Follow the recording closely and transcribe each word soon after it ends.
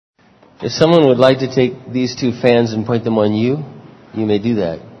If someone would like to take these two fans and point them on you, you may do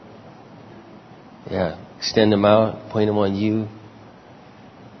that. Yeah, extend them out, point them on you.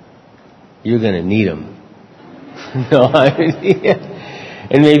 You're going to need them. No,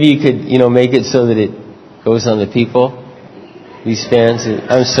 and maybe you could, make it so that it goes on the people. These fans,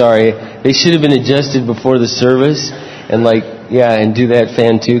 I'm sorry, they should have been adjusted before the service, and and do that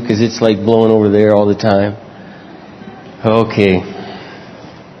fan too, because it's blowing over there all the time. Okay.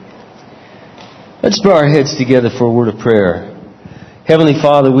 Let's bow our heads together for a word of prayer. Heavenly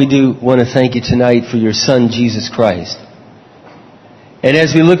Father, we do want to thank you tonight for your Son, Jesus Christ. And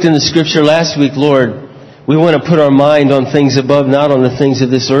as we looked in the Scripture last week, Lord, we want to put our mind on things above, not on the things of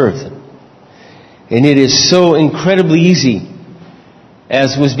this earth. And it is so incredibly easy,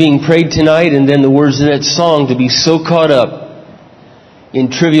 as was being prayed tonight and then the words of that song, to be so caught up in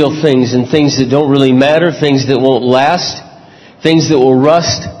trivial things and things that don't really matter, things that won't last, things that will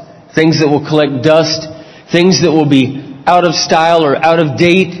rust, things that will collect dust, things that will be out of style or out of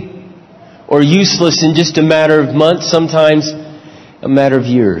date or useless in just a matter of months, sometimes a matter of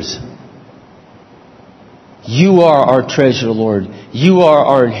years. You are our treasure, Lord. You are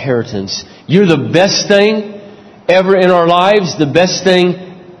our inheritance. You're the best thing ever in our lives, the best thing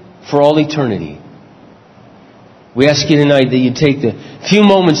for all eternity. We ask you tonight that you take the few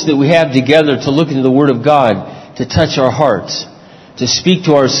moments that we have together to look into the Word of God, to touch our hearts, to speak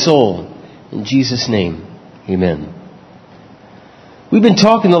to our soul. In Jesus' name, amen. We've been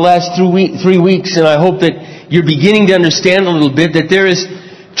talking the last 3 weeks, and I hope that you're beginning to understand a little bit that there is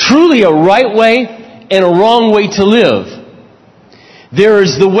truly a right way and a wrong way to live. There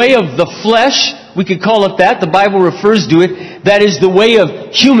is the way of the flesh, we could call it that, the Bible refers to it. That is the way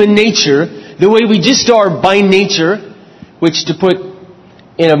of human nature, the way we just are by nature, which to put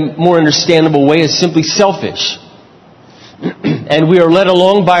in a more understandable way is simply selfish. And we are led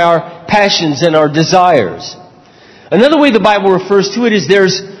along by our passions and our desires. Another way the Bible refers to it is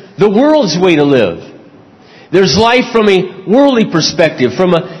there's the world's way to live. There's life from a worldly perspective,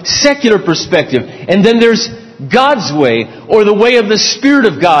 from a secular perspective. And then there's God's way, or the way of the Spirit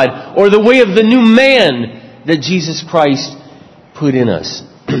of God, or the way of the new man that Jesus Christ put in us.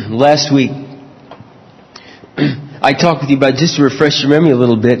 Last week, I talked with you about, just to refresh your memory a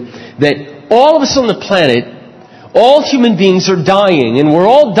little bit, that all of us on the planet, all human beings are dying, and we're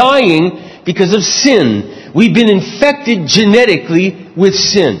all dying because of sin. We've been infected genetically with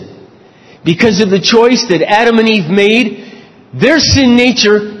sin. Because of the choice that Adam and Eve made, their sin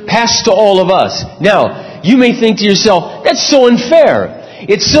nature passed to all of us. Now, you may think to yourself, that's so unfair.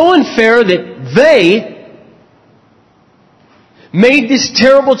 It's so unfair that they made this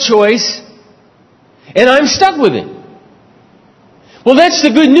terrible choice, and I'm stuck with it. Well, that's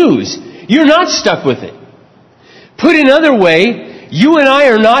the good news. You're not stuck with it. Put another way, you and I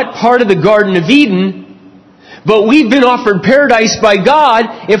are not part of the Garden of Eden, but we've been offered paradise by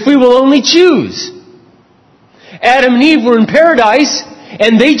God if we will only choose. Adam and Eve were in paradise,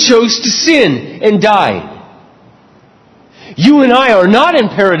 and they chose to sin and died. You and I are not in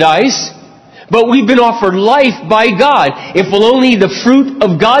paradise, but we've been offered life by God if we'll only eat the fruit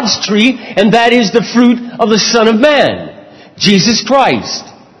of God's tree, and that is the fruit of the Son of Man, Jesus Christ.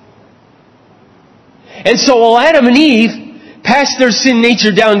 And so while Adam and Eve passed their sin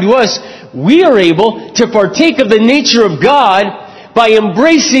nature down to us, we are able to partake of the nature of God by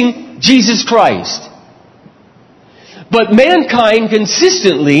embracing Jesus Christ. But mankind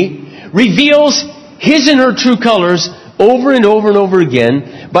consistently reveals his and her true colors over and over and over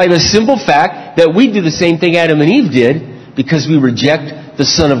again by the simple fact that we do the same thing Adam and Eve did because we reject the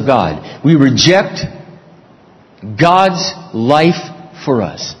Son of God. We reject God's life for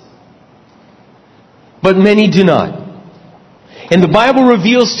us. But many do not. And the Bible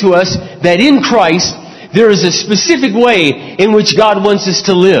reveals to us that in Christ there is a specific way in which God wants us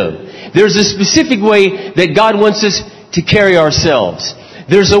to live. There's a specific way that God wants us to carry ourselves.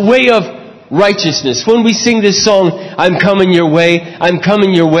 There's a way of righteousness. When we sing this song, I'm coming your way, I'm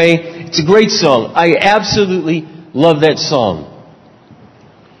coming your way, it's a great song. I absolutely love that song.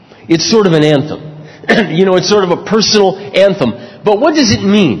 It's sort of an anthem. It's sort of a personal anthem. But what does it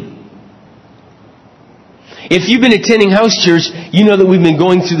mean? If you've been attending house church, you know that we've been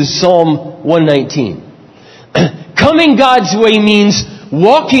going through the Psalm 119. Coming God's way means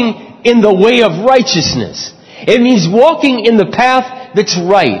walking in the way of righteousness. It means walking in the path that's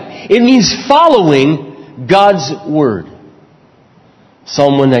right. It means following God's Word.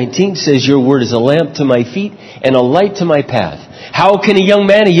 Psalm 119 says, your Word is a lamp to my feet and a light to my path. How can a young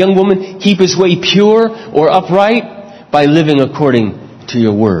man, a young woman keep his way pure or upright? By living according to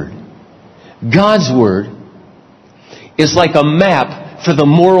your Word. God's Word is like a map for the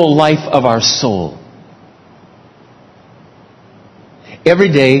moral life of our soul.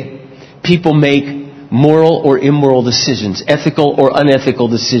 Every day, people make moral or immoral decisions, ethical or unethical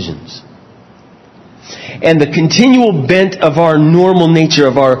decisions. And the continual bent of our normal nature,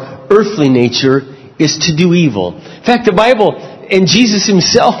 of our earthly nature, is to do evil. In fact, the Bible and Jesus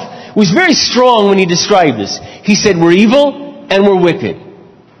himself was very strong when he described this. He said, we're evil and we're wicked.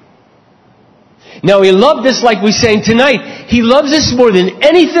 Now, he loved us like we sang tonight. He loves us more than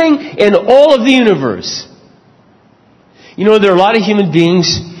anything in all of the universe. You know, there are a lot of human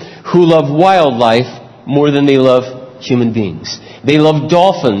beings who love wildlife more than they love human beings. They love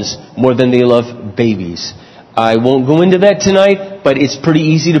dolphins more than they love babies. I won't go into that tonight, but it's pretty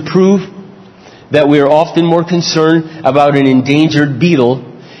easy to prove that we are often more concerned about an endangered beetle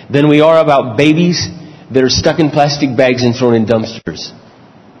than we are about babies that are stuck in plastic bags and thrown in dumpsters.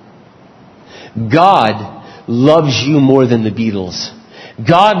 God loves you more than the beetles.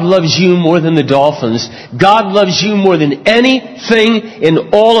 God loves you more than the dolphins. God loves you more than anything in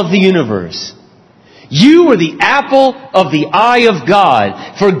all of the universe. You are the apple of the eye of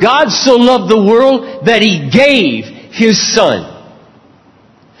God. For God so loved the world that He gave His Son.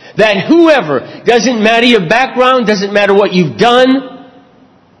 That whoever, doesn't matter your background, doesn't matter what you've done.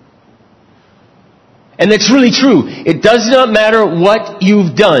 And that's really true. It does not matter what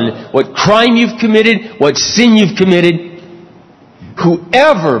you've done, what crime you've committed, what sin you've committed.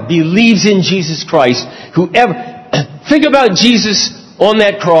 Whoever believes in Jesus Christ, think about Jesus on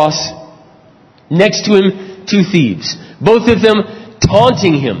that cross, next to Him, two thieves. Both of them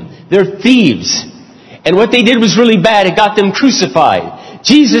taunting Him. They're thieves. And what they did was really bad. It got them crucified.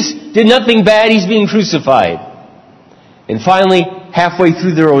 Jesus did nothing bad. He's being crucified. And finally, halfway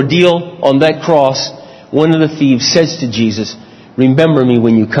through their ordeal on that cross, one of the thieves says to Jesus, remember me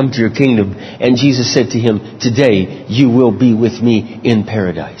when you come to your kingdom. And Jesus said to him, today you will be with me in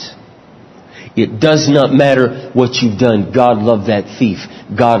paradise. It does not matter what you've done. God loved that thief.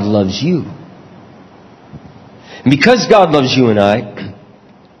 God loves you. And because God loves you and I,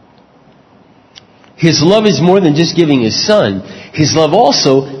 His love is more than just giving His Son. His love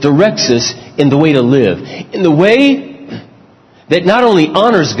also directs us in the way to live. In the way that not only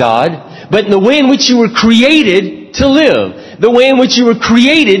honors God, but in the way in which you were created to live. The way in which you were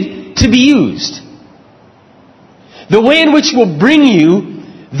created to be used. The way in which will bring you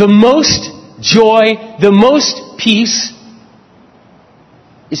the most joy, the most peace,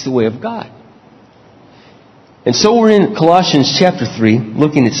 is the way of God. And so we're in Colossians chapter 3,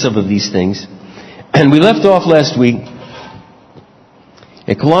 looking at some of these things. And we left off last week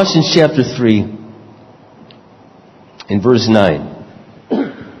at Colossians chapter 3 in verse 9.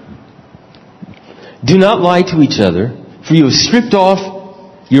 Do not lie to each other, for you have stripped off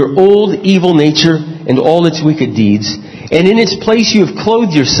your old evil nature and all its wicked deeds, and in its place you have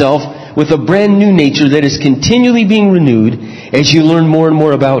clothed yourself with a brand new nature that is continually being renewed as you learn more and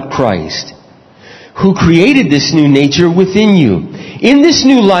more about Christ, who created this new nature within you. In this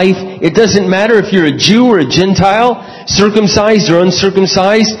new life, it doesn't matter if you're a Jew or a Gentile, circumcised or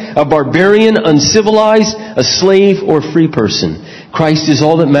uncircumcised, a barbarian, uncivilized, a slave or free person. Christ is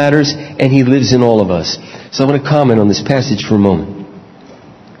all that matters, and He lives in all of us. So I want to comment on this passage for a moment.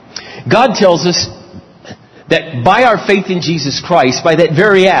 God tells us that by our faith in Jesus Christ, by that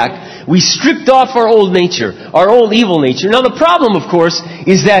very act, we stripped off our old nature, our old evil nature. Now the problem, of course,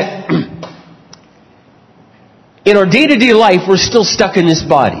 is that in our day-to-day life, we're still stuck in this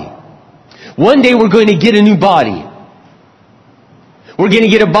body. One day we're going to get a new body. We're going to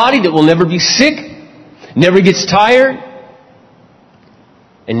get a body that will never be sick, never gets tired,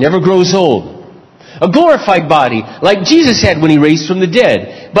 and never grows old. A glorified body, like Jesus had when He raised from the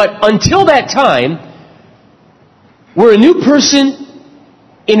dead. But until that time, we're a new person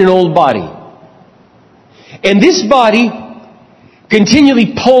in an old body. And this body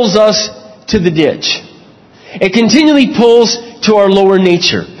continually pulls us to the ditch. It continually pulls to our lower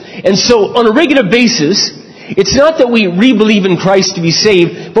nature. And so on a regular basis, it's not that we re-believe in Christ to be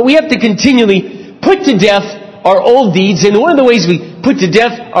saved, but we have to continually put to death our old deeds. And one of the ways we put to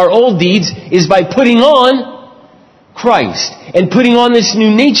death our old deeds is by putting on Christ and putting on this new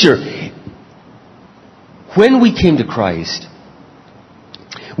nature. When we came to Christ,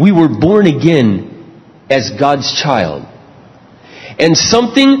 we were born again as God's child. And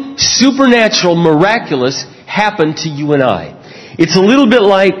something supernatural, miraculous happened to you and I. It's a little bit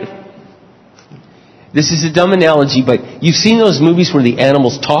like, this is a dumb analogy, but you've seen those movies where the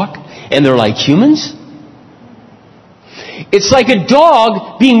animals talk and they're like humans? It's like a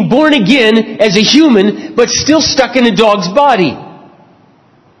dog being born again as a human, but still stuck in a dog's body.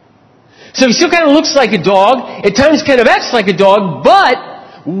 So he still kind of looks like a dog, at times kind of acts like a dog, but,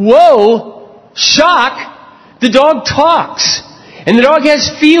 whoa, shock, the dog talks. And the dog has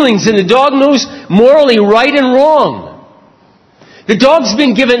feelings, and the dog knows morally right and wrong. The dog's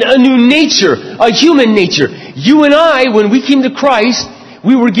been given a new nature, a human nature. You and I, when we came to Christ,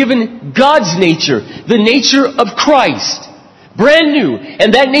 we were given God's nature, the nature of Christ. Brand new.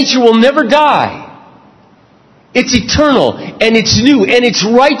 And that nature will never die. It's eternal, and it's new, and it's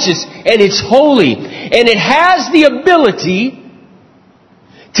righteous, and it's holy. And it has the ability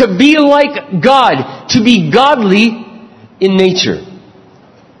to be like God, to be godly in nature.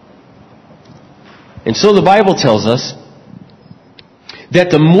 And so the Bible tells us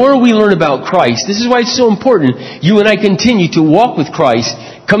that the more we learn about Christ, this is why it's so important you and I continue to walk with Christ,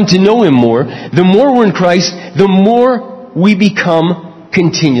 come to know Him more. The more we're in Christ, the more we become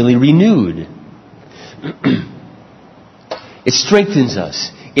continually renewed. It strengthens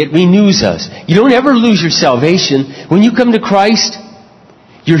us. It renews us. You don't ever lose your salvation. When you come to Christ,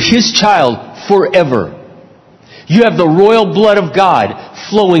 you're His child forever. You have the royal blood of God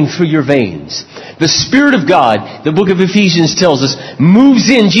flowing through your veins. The Spirit of God, the book of Ephesians tells us, moves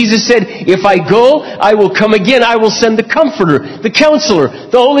in. Jesus said, if I go, I will come again. I will send the Comforter, the Counselor,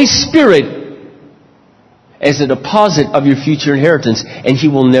 the Holy Spirit as a deposit of your future inheritance. And He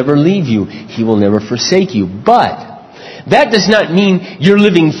will never leave you. He will never forsake you. But that does not mean you're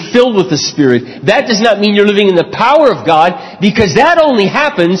living filled with the Spirit. That does not mean you're living in the power of God, because that only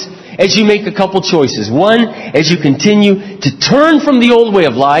happens as you make a couple choices. One, as you continue to turn from the old way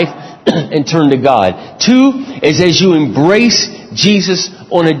of life and turn to God. Two, is as you embrace Jesus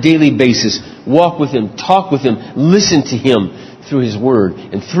on a daily basis. Walk with Him, talk with Him, listen to Him through His Word.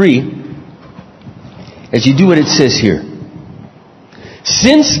 And three, as you do what it says here.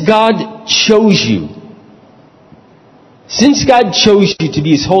 Since God chose you to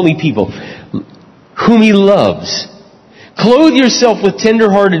be His holy people, whom He loves, clothe yourself with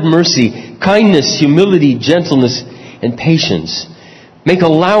tender-hearted mercy, kindness, humility, gentleness, and patience. Make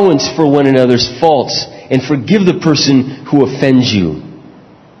allowance for one another's faults and forgive the person who offends you.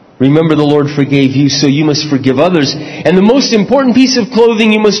 Remember, the Lord forgave you, so you must forgive others. And the most important piece of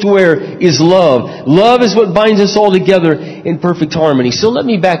clothing you must wear is love. Love is what binds us all together in perfect harmony. So let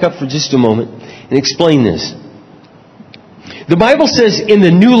me back up for just a moment and explain this. The Bible says in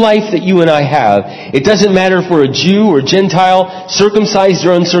the new life that you and I have, it doesn't matter if we're a Jew or Gentile, circumcised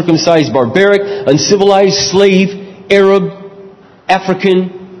or uncircumcised, barbaric, uncivilized, slave, Arab,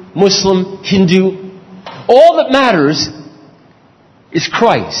 African, Muslim, Hindu. All that matters is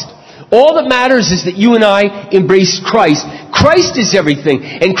Christ. All that matters is that you and I embrace Christ. Christ is everything,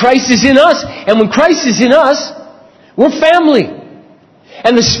 and Christ is in us. And when Christ is in us, we're family.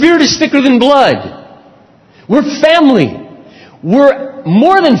 And the Spirit is thicker than blood. We're family. We're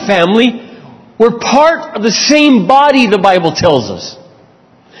more than family. We're part of the same body, the Bible tells us.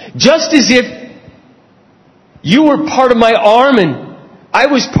 Just as if you were part of my arm and I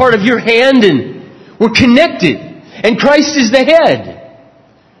was part of your hand, and we're connected. And Christ is the head.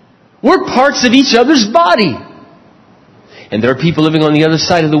 We're parts of each other's body. And there are people living on the other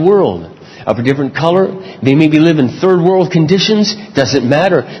side of the world of a different color. They maybe live in third world conditions. Doesn't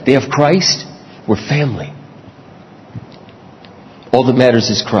matter. They have Christ. We're family. All that matters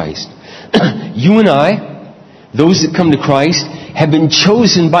is Christ. You and I, those that come to Christ, have been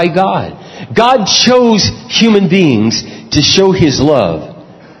chosen by God. God chose human beings to show His love.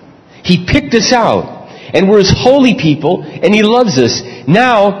 He picked us out. And we're His holy people, and He loves us.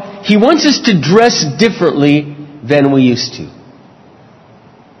 Now, He wants us to dress differently than we used to.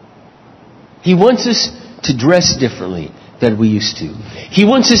 He wants us to dress differently than we used to. He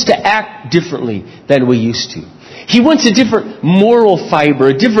wants us to act differently than we used to. He wants a different moral fiber,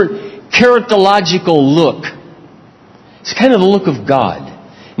 a different characterological look. It's kind of the look of God.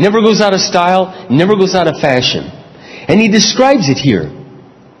 Never goes out of style, never goes out of fashion. And He describes it here.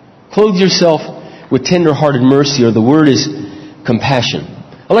 Clothe yourself with tender-hearted mercy, or the word is compassion.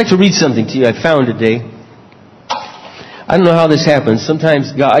 I'd like to read something to you I found today. I don't know how this happens.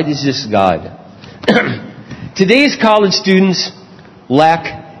 Sometimes God is just God. Today's college students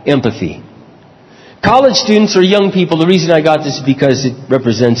lack empathy. College students are young people. The reason I got this is because it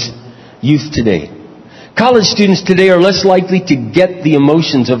represents youth today. College students today are less likely to get the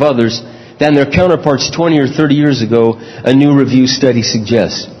emotions of others than their counterparts 20 or 30 years ago, a new review study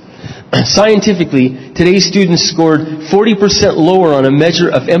suggests. Scientifically, today's students scored 40% lower on a measure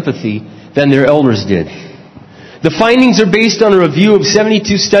of empathy than their elders did. The findings are based on a review of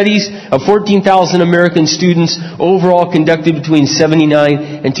 72 studies of 14,000 American students overall conducted between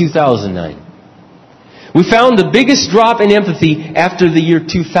 1979 and 2009. We found the biggest drop in empathy after the year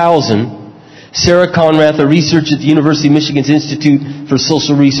 2000 Sarah Conrath, a researcher at the University of Michigan's Institute for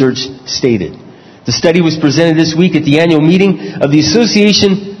Social Research, stated, the study was presented this week at the annual meeting of the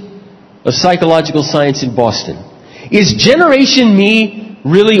Association of Psychological Science in Boston. Is Generation Me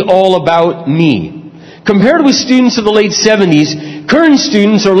really all about me? Compared with students of the late 70s, current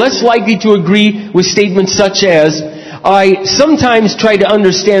students are less likely to agree with statements such as, I sometimes try to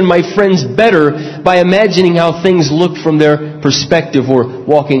understand my friends better by imagining how things look from their perspective or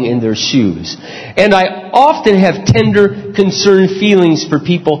walking in their shoes. And I often have tender, concerned feelings for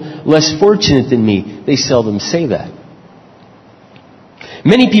people less fortunate than me. They seldom say that.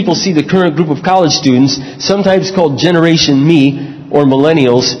 Many people see the current group of college students, sometimes called Generation Me, or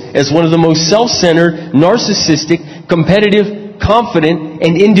millennials, as one of the most self-centered, narcissistic, competitive, confident,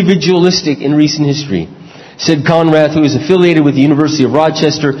 and individualistic in recent history, said Conrath, who is affiliated with the University of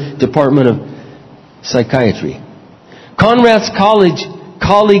Rochester Department of Psychiatry. Conrath's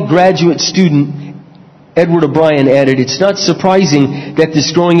colleague graduate student, Edward O'Brien, added, it's not surprising that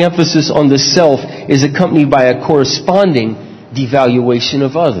this growing emphasis on the self is accompanied by a corresponding devaluation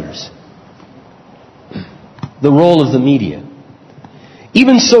of others. The role of the media.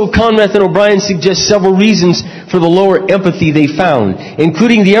 Even so, Conrath and O'Brien suggest several reasons for the lower empathy they found,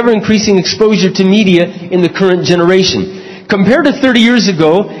 including the ever-increasing exposure to media in the current generation. Compared to 30 years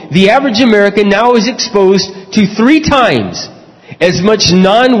ago, the average American now is exposed to 3 times as much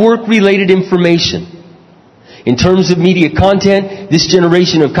non-work-related information. In terms of media content, this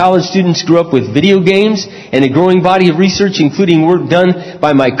generation of college students grew up with video games, and a growing body of research, including work done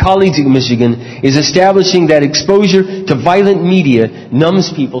by my colleagues at Michigan, is establishing that exposure to violent media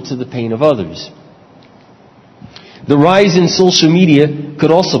numbs people to the pain of others. The rise in social media could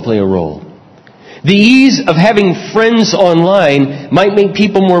also play a role. The ease of having friends online might make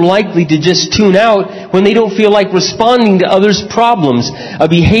people more likely to just tune out when they don't feel like responding to others' problems, a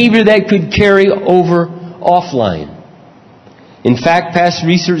behavior that could carry over offline. In fact, past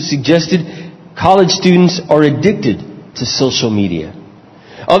research suggested college students are addicted to social media.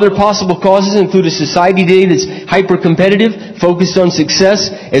 Other possible causes include a society today that's hyper-competitive, focused on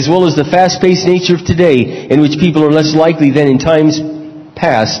success, as well as the fast-paced nature of today, in which people are less likely than in times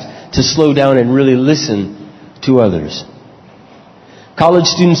past to slow down and really listen to others. College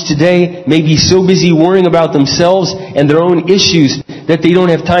students today may be so busy worrying about themselves and their own issues that they don't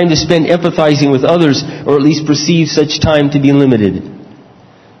have time to spend empathizing with others, or at least perceive such time to be limited.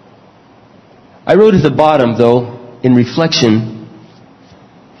 I wrote at the bottom, though, in reflection,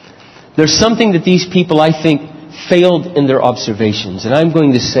 there's something that these people, I think, failed in their observations, and I'm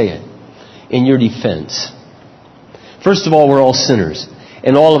going to say it in your defense. First of all, we're all sinners,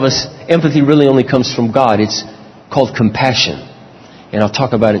 and all of us, empathy really only comes from God. It's called compassion. And I'll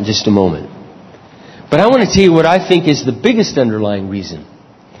talk about it in just a moment. But I want to tell you what I think is the biggest underlying reason.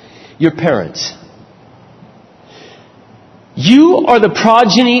 Your parents. You are the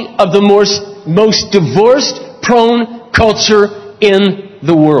progeny of the most divorce-prone culture in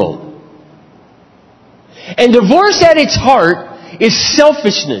the world. And divorce at its heart is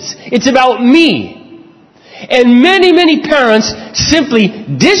selfishness. It's about me. And many, many parents simply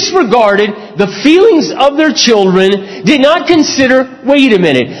disregarded the feelings of their children, did not consider, wait a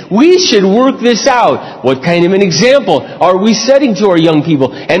minute, we should work this out. What kind of an example are we setting to our young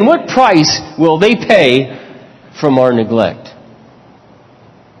people? And what price will they pay from our neglect?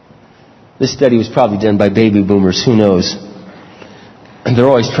 This study was probably done by baby boomers, who knows? And they're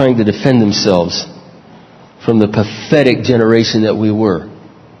always trying to defend themselves from the pathetic generation that we were.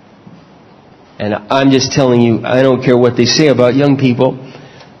 And I'm just telling you, I don't care what they say about young people.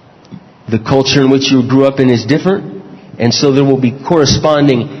 The culture in which you grew up in is different. And so there will be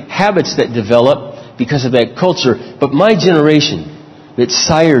corresponding habits that develop because of that culture. But my generation that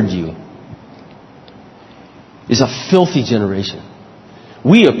sired you is a filthy generation.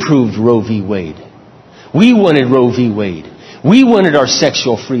 We approved Roe v. Wade. We wanted Roe v. Wade. We wanted our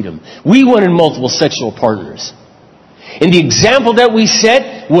sexual freedom. We wanted multiple sexual partners. And the example that we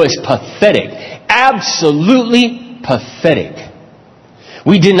set was pathetic. Absolutely pathetic.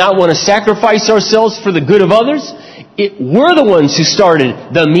 We did not want to sacrifice ourselves for the good of others. We're the ones who started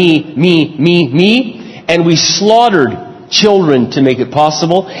the me, and we slaughtered children to make it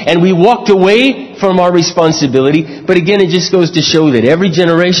possible, and we walked away from our responsibility. But again, it just goes to show that every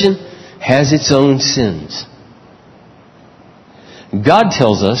generation has its own sins. God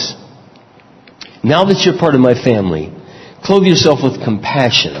tells us, now that you're part of my family, clothe yourself with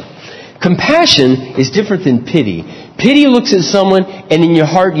compassion. Compassion is different than pity. Pity looks at someone and in your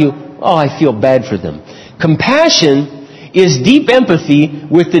heart I feel bad for them. Compassion is deep empathy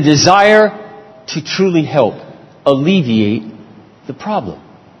with the desire to truly help alleviate the problem.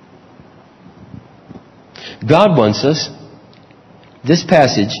 God wants us, this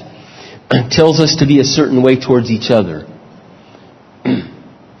passage tells us to be a certain way towards each other.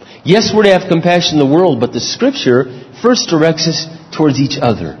 Yes, we're to have compassion in the world, but the Scripture first directs us towards each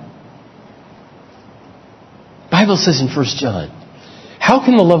other. The Bible says in 1 John, how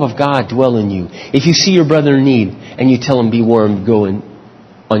can the love of God dwell in you if you see your brother in need and you tell him, be warm, go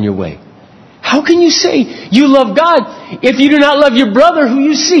on your way? How can you say you love God if you do not love your brother who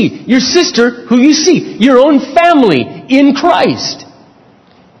you see, your sister who you see, your own family in Christ?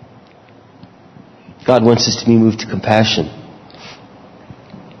 God wants us to be moved to compassion.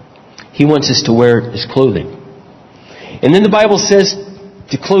 He wants us to wear His clothing. And then the Bible says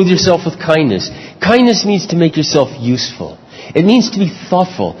to clothe yourself with kindness. Kindness means to make yourself useful. It means to be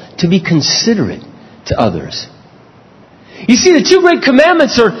thoughtful, to be considerate to others. You see, the two great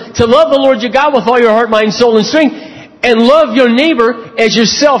commandments are to love the Lord your God with all your heart, mind, soul, and strength, and love your neighbor as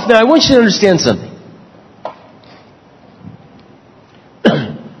yourself. Now, I want you to understand something.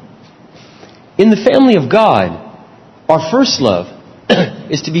 In the family of God, our first love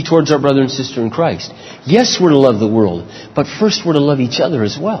is to be towards our brother and sister in Christ. Yes, we're to love the world, but first we're to love each other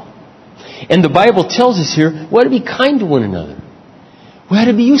as well. And the Bible tells us here, we ought to be kind to one another. We ought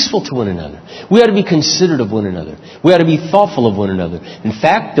to be useful to one another. We ought to be considerate of one another. We ought to be thoughtful of one another. In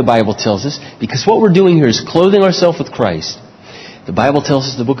fact, the Bible tells us, because what we're doing here is clothing ourselves with Christ. The Bible tells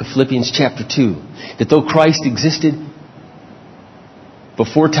us in the book of Philippians chapter 2, that though Christ existed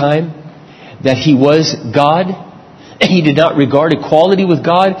before time, that He was God, He did not regard equality with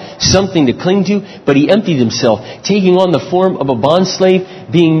God something to cling to, but He emptied Himself, taking on the form of a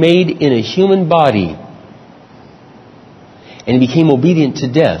bondslave, being made in a human body. And He became obedient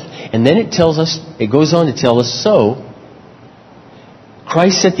to death. And then it goes on to tell us, so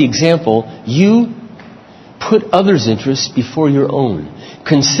Christ set the example, you put others' interests before your own.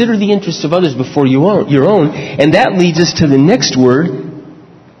 Consider the interests of others before your own. And that leads us to the next word,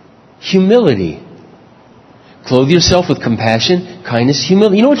 humility. Clothe yourself with compassion, kindness,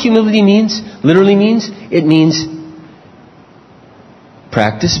 humility. You know what humility means? Literally means? It means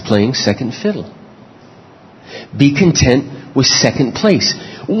practice playing second fiddle. Be content with second place.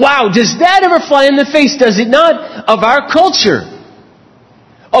 Wow, does that ever fly in the face, does it not, of our culture?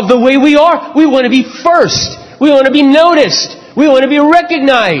 Of the way we are. We want to be first. We want to be noticed. We want to be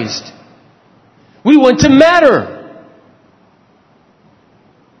recognized. We want to matter.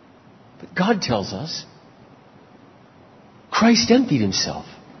 But God tells us, Christ emptied Himself.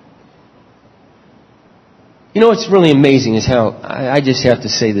 You know what's really amazing is how, I just have to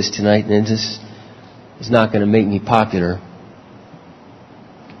say this tonight, and this is not going to make me popular.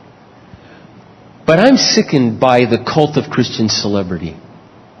 But I'm sickened by the cult of Christian celebrity.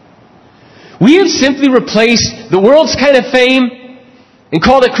 We have simply replaced the world's kind of fame and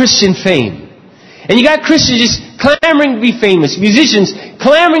called it Christian fame. And you got Christians just clamoring to be famous, musicians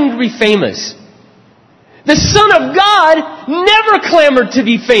clamoring to be famous. The Son of God never clamored to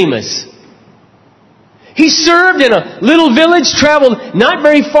be famous. He served in a little village, traveled not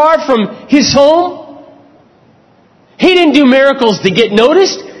very far from His home. He didn't do miracles to get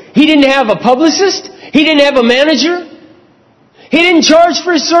noticed. He didn't have a publicist. He didn't have a manager. He didn't charge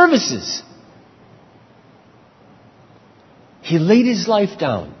for His services. He laid His life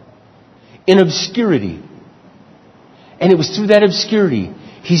down in obscurity. And it was through that obscurity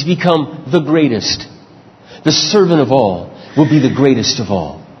He's become the greatest. The servant of all will be the greatest of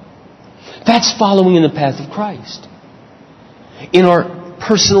all. That's following in the path of Christ. In our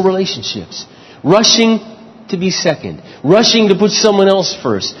personal relationships, rushing to be second, rushing to put someone else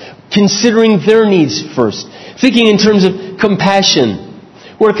first, considering their needs first, thinking in terms of compassion.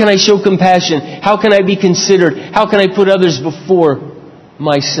 Where can I show compassion? How can I be considered? How can I put others before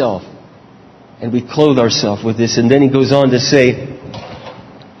myself? And we clothe ourselves with this. And then He goes on to say,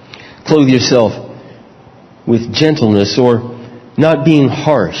 clothe yourself with gentleness, or not being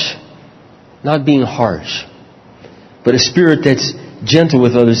harsh. Not being harsh. But a spirit that's gentle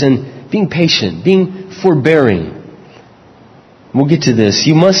with others and being patient, being forbearing. We'll get to this.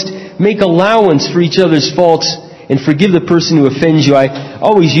 You must make allowance for each other's faults and forgive the person who offends you. I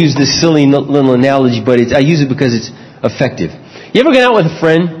always use this silly little analogy, but I use it because it's effective. You ever gone out with a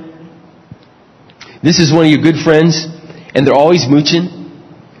friend? This is one of your good friends, and they're always mooching.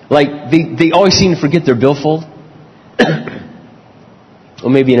 Like, they always seem to forget their billfold. Or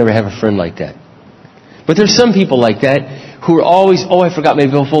maybe you never have a friend like that. But there's some people like that who are always, oh, I forgot my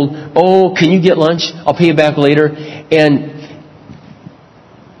billfold. Oh, can you get lunch? I'll pay you back later. And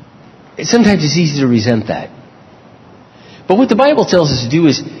sometimes it's easy to resent that. But what the Bible tells us to do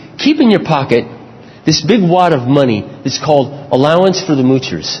is keep in your pocket this big wad of money that's called allowance for the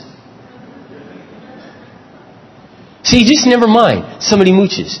moochers. So you just never mind somebody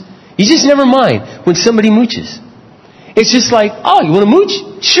mooches. You just never mind when somebody mooches. It's just like, oh, you want to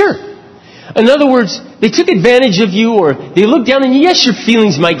mooch? Sure. In other words, they took advantage of you, or they looked down on you. Yes, your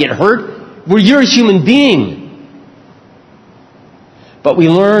feelings might get hurt, where you're a human being. But we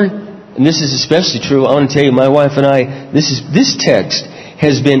learn, and this is especially true, I want to tell you, my wife and I, this text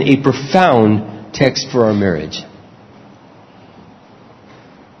has been a profound text for our marriage.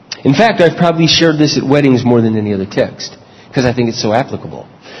 In fact, I've probably shared this at weddings more than any other text, because I think it's so applicable.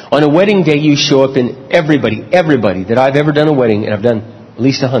 On a wedding day, you show up, and everybody that I've ever done a wedding, and I've done at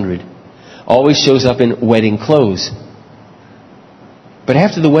least 100, always shows up in wedding clothes. But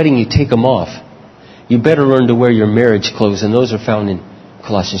after the wedding, you take them off. You better learn to wear your marriage clothes, and those are found in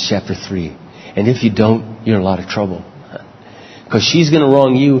Colossians chapter 3. And if you don't, you're in a lot of trouble. Because she's going to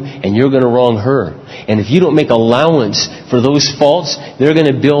wrong you, and you're going to wrong her. And if you don't make allowance for those faults, they're going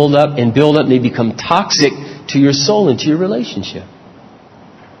to build up, and they become toxic to your soul and to your relationship.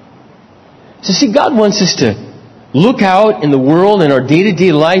 So see, God wants us to look out in the world, in our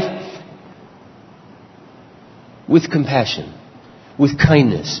day-to-day life, with compassion, with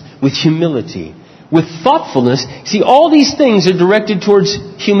kindness, with humility, with thoughtfulness. See, all these things are directed towards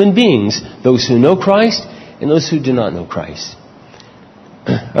human beings, those who know Christ and those who do not know Christ.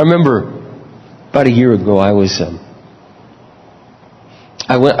 I remember about a year ago, I went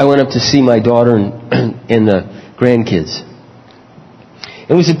up to see my daughter and the grandkids.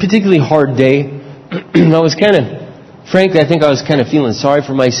 It was a particularly hard day. Frankly, I think I was kind of feeling sorry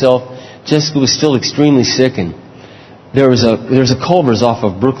for myself. Jessica was still extremely sick, and there was a Culver's off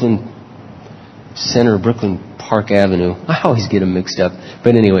of Brooklyn Center, Brooklyn Park Avenue. I always get them mixed up.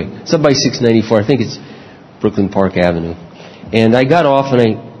 But anyway, it's up by 694. I think it's Brooklyn Park Avenue. And I got off,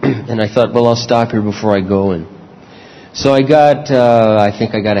 and I thought, well, I'll stop here before I go. And so I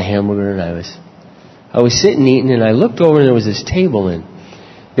think I got a hamburger, and I was sitting eating, and I looked over, and there was this table, and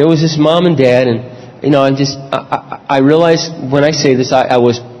there was this mom and dad, and I realized when I say this, I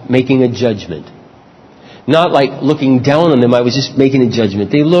was making a judgment. Not like looking down on them, I was just making a judgment.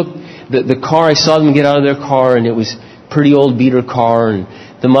 They looked, the car, I saw them get out of their car, and it was a pretty old beater car, and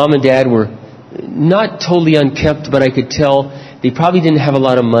the mom and dad were not totally unkempt, but I could tell they probably didn't have a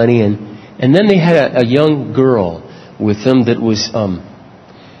lot of money, and then they had a young girl with them that was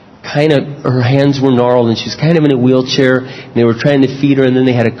her hands were gnarled, and she was kind of in a wheelchair, and they were trying to feed her, and then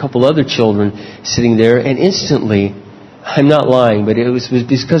they had a couple other children sitting there, and instantly, I'm not lying, but it was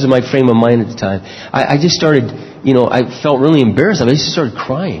because of my frame of mind at the time, I just started, I felt really embarrassed. I just started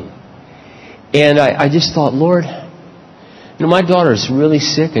crying. And I just thought, Lord, my daughter's really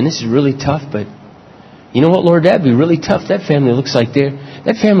sick, and this is really tough, but you know what, Lord, that'd be really tough. That family looks like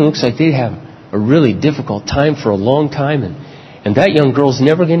they'd have a really difficult time for a long time, and that young girl's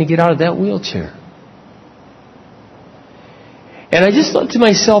never going to get out of that wheelchair. And I just thought to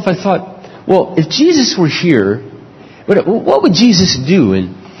myself, I thought, well, if Jesus were here, what would Jesus do?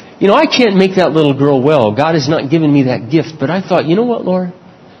 And, I can't make that little girl well. God has not given me that gift. But I thought, you know what, Lord?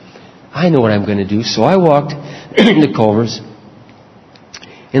 I know what I'm going to do. So I walked into Culver's,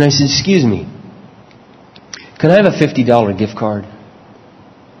 and I said, excuse me, can I have a $50 gift card?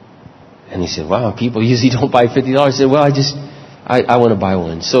 And he said, wow, people usually don't buy $50. I said, well, I want to buy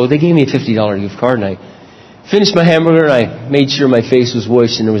one. So they gave me a $50 gift card, and I finished my hamburger, and I made sure my face was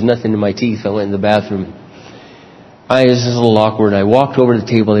washed and there was nothing in my teeth. I went in the bathroom. It was a little awkward. I walked over to the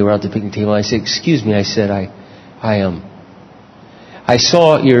table. They were at the picnic table. I said, excuse me. I said, I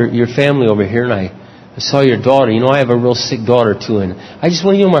saw your family over here, and I saw your daughter. I have a real sick daughter too, and I just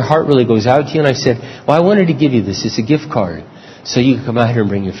want my heart really goes out to you. And I said, well, I wanted to give you this. It's a gift card, so you can come out here and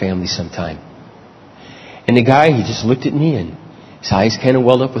bring your family sometime. And the guy, he just looked at me, and his eyes kind of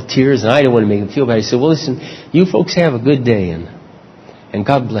welled up with tears, and I didn't want to make him feel bad. I said, well, listen, you folks have a good day, and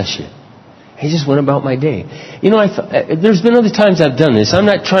God bless you. He just went about my day. There's been other times I've done this. I'm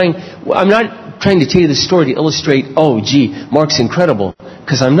not trying to tell you the story to illustrate, Mark's incredible,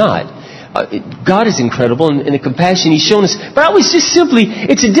 because I'm not. God is incredible, and the compassion He's shown us. But I was just simply,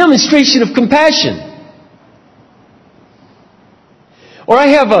 it's a demonstration of compassion. Or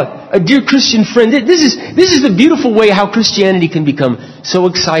I have a dear Christian friend. This is the beautiful way how Christianity can become so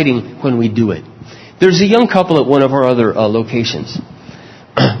exciting when we do it. There's a young couple at one of our other locations.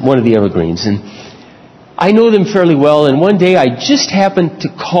 One of the Evergreens, and I know them fairly well, and one day I just happened to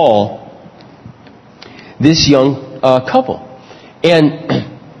call this young couple, and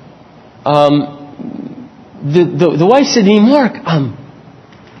the wife said to me, Mark,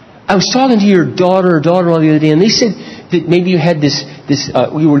 I was talking to your daughter-in-law the other day, and they said, that maybe you had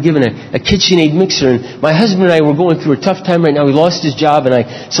we were given a KitchenAid mixer, and my husband and I were going through a tough time right now. He lost his job,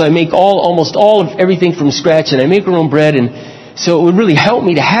 and so I make almost all of everything from scratch, and I make our own bread, and so it would really help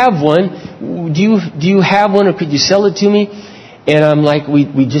me to have one. Do you have one, or could you sell it to me? And I'm like,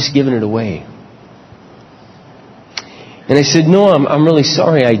 we just given it away. And I said, no, I'm really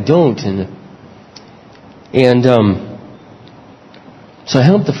sorry, I don't. And so I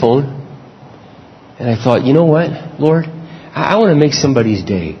hung up the phone. And I thought, you know what, Lord? I want to make somebody's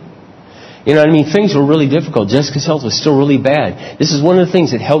day. You know what I mean? Things were really difficult. Jessica's health was still really bad. This is one of the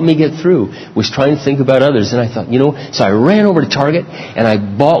things that helped me get through, was trying to think about others. And I thought, so I ran over to Target and I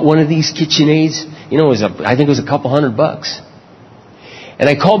bought one of these KitchenAids. I think it was a couple $100. And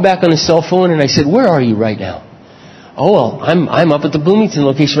I called back on the cell phone and I said, where are you right now? Oh, well, I'm up at the Bloomington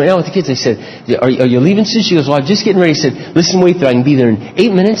location right now with the kids. I said, are you leaving soon? She goes, well, I'm just getting ready. I said, listen, wait there. I can be there in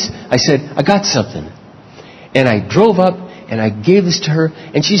 8 minutes. I said, I got something. And I drove up and I gave this to her,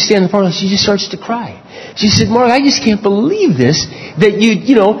 and she's standing in the parlor and she just starts to cry. She said, Mark, I just can't believe this, that you'd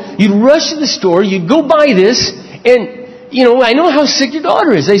rush to the store, you'd go buy this, and, I know how sick your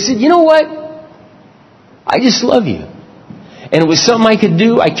daughter is. I said, you know what? I just love you. And it was something I could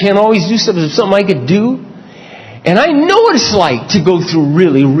do. I can't always do stuff, but it was something I could do. And I know what it's like to go through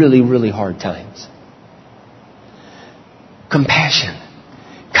really, really, really hard times. Compassion,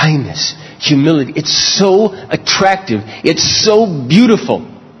 kindness, humility. It's so attractive. It's so beautiful.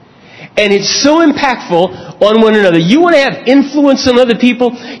 And it's so impactful on one another. You want to have influence on other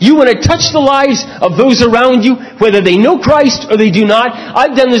people. You want to touch the lives of those around you, whether they know Christ or they do not.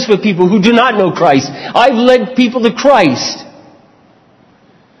 I've done this with people who do not know Christ. I've led people to Christ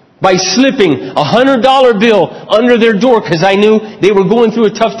by slipping a $100 bill under their door because I knew they were going through a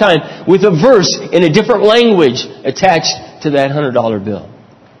tough time, with a verse in a different language attached to that $100 bill.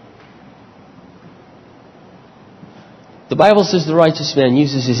 The Bible says the righteous man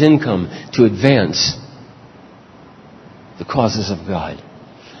uses his income to advance the causes of God.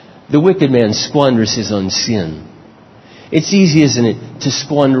 The wicked man squanders his on sin. It's easy, isn't it, to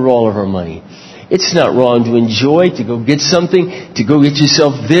squander all of our money. It's not wrong to enjoy, to go get something, to go get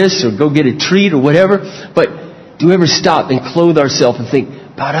yourself this, or go get a treat, or whatever. But do we ever stop and clothe ourselves and think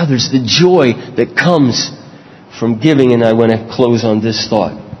about others, the joy that comes from giving? And I want to close on this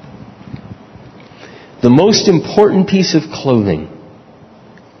thought. The most important piece of clothing,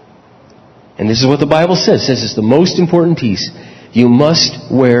 and this is what the Bible says, it says it's the most important piece you must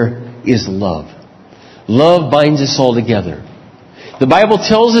wear, is love. Love binds us all together. The Bible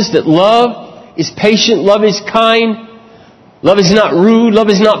tells us that love is patient, love is kind, love is not rude, love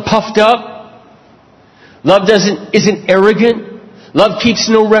is not puffed up, love isn't arrogant, love keeps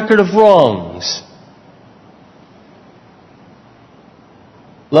no record of wrongs.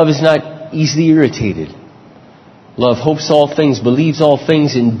 Love is not easily irritated. Love hopes all things, believes all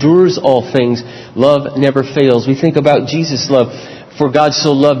things, endures all things. Love never fails. We think about Jesus' love. For God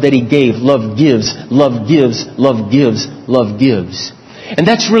so loved that He gave. Love gives, love gives, love gives, love gives. And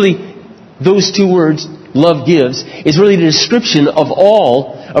that's really, those two words, love gives, is really the description of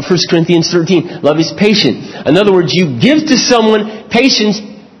all of 1 Corinthians 13. Love is patient. In other words, you give to someone patience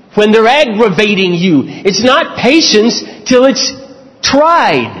when they're aggravating you. It's not patience till it's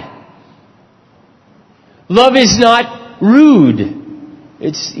tried. Love is not rude.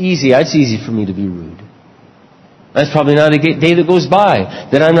 It's easy for me to be rude. That's probably not a day that goes by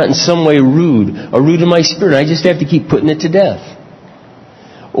that I'm not in some way rude or rude in my spirit. I just have to keep putting it to death.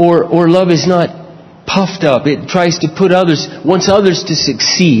 Or love is not puffed up. It tries to wants others to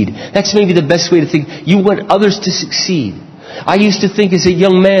succeed. That's maybe the best way to think. You want others to succeed. I used to think as a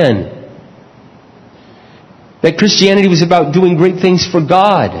young man that Christianity was about doing great things for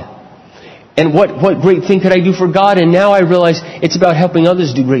God. And what great thing could I do for God? And now I realize it's about helping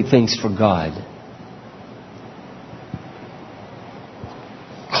others do great things for God.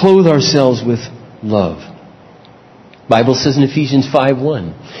 Clothe ourselves with love. The Bible says in Ephesians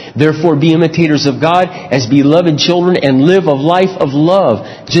 5:1, therefore be imitators of God as beloved children and live a life of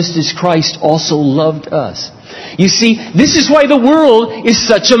love, just as Christ also loved us. You see, this is why the world is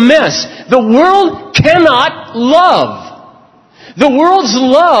such a mess. The world cannot love. The world's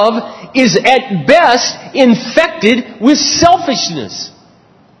love is at best infected with selfishness.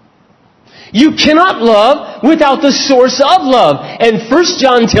 You cannot love without the source of love. And 1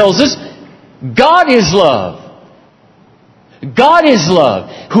 John tells us, God is love. God is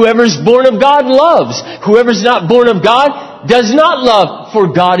love. Whoever is born of God loves. Whoever is not born of God does not love,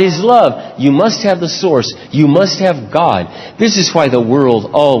 for God is love. You must have the source. You must have God. This is why the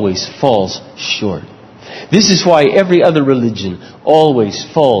world always falls short. This is why every other religion always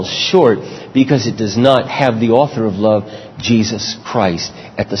falls short, because it does not have the author of love, Jesus Christ,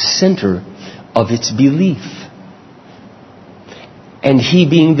 at the center of its belief. And He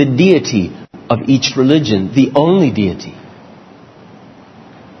being the deity of each religion, the only deity.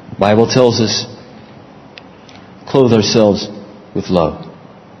 The Bible tells us, clothe ourselves with love.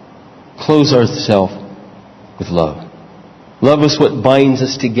 Clothe ourselves with love. Love is what binds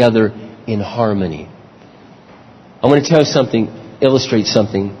us together in harmony. I want to tell you something, illustrate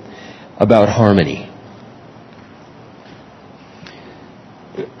something about harmony.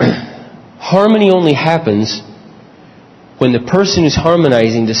 Harmony only happens when the person who's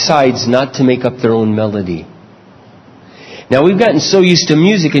harmonizing decides not to make up their own melody. Now, we've gotten so used to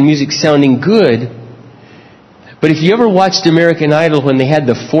music and music sounding good, but if you ever watched American Idol when they had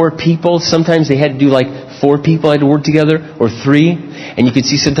the 4 people, sometimes they had to do like 4 people had to work together, or 3, and you could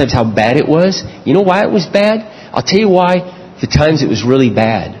see sometimes how bad it was. You know why it was bad? I'll tell you why the times it was really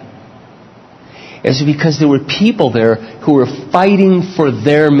bad. It was because there were people there who were fighting for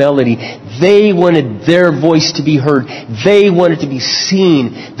their melody. They wanted their voice to be heard. They wanted to be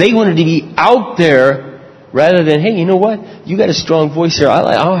seen. They wanted to be out there rather than, hey, you know what? You got a strong voice here.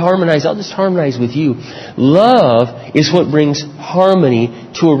 I'll harmonize. I'll just harmonize with you. Love is what brings harmony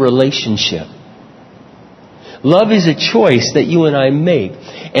to a relationship. Love is a choice that you and I make.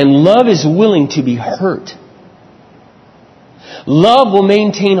 And love is willing to be hurt. Love will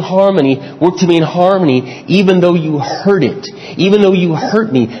maintain harmony, work to maintain harmony, even though you hurt it. Even though you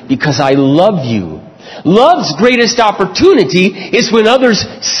hurt me, because I love you. Love's greatest opportunity is when others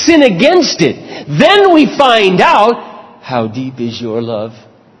sin against it. Then we find out, how deep is your love?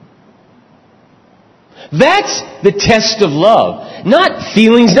 That's the test of love. Not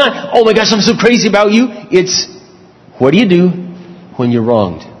feelings, not, oh my gosh, I'm so crazy about you. It's, what do you do when you're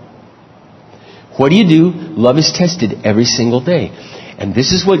wronged? What do you do? Love is tested every single day. And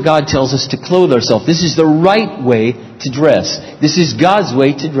this is what God tells us to clothe ourselves. This is the right way to dress. This is God's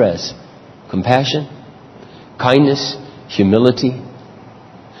way to dress. Compassion, kindness, humility,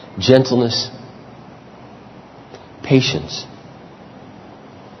 gentleness, patience.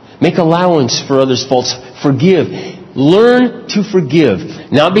 Make allowance for others' faults. Forgive. Learn to forgive.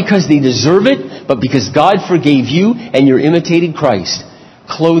 Not because they deserve it, but because God forgave you and you're imitating Christ.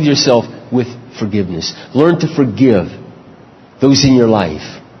 Clothe yourself with forgiveness. Learn to forgive those in your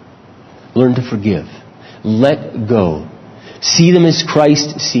life. Learn to forgive. Let go. See them as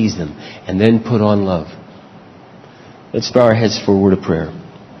Christ sees them. And then put on love. Let's bow our heads for a word of prayer.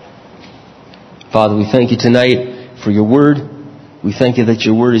 Father, we thank you tonight for your word. We thank you that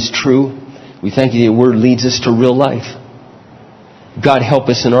your word is true. We thank you that your word leads us to real life. God, help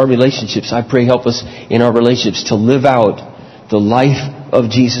us in our relationships. I pray help us in our relationships to live out the life of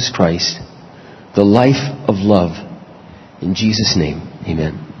Jesus Christ. The life of love. In Jesus' name,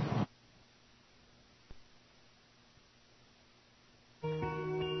 amen.